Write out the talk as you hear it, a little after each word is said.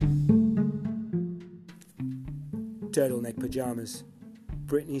turtleneck pyjamas,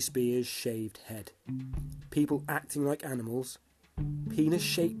 Britney Spears' shaved head, people acting like animals,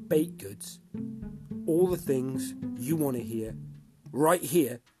 penis-shaped baked goods, all the things you want to hear right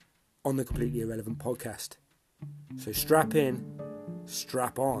here on the Completely Irrelevant podcast. So strap in,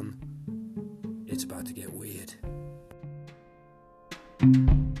 strap on, it's about to get weird.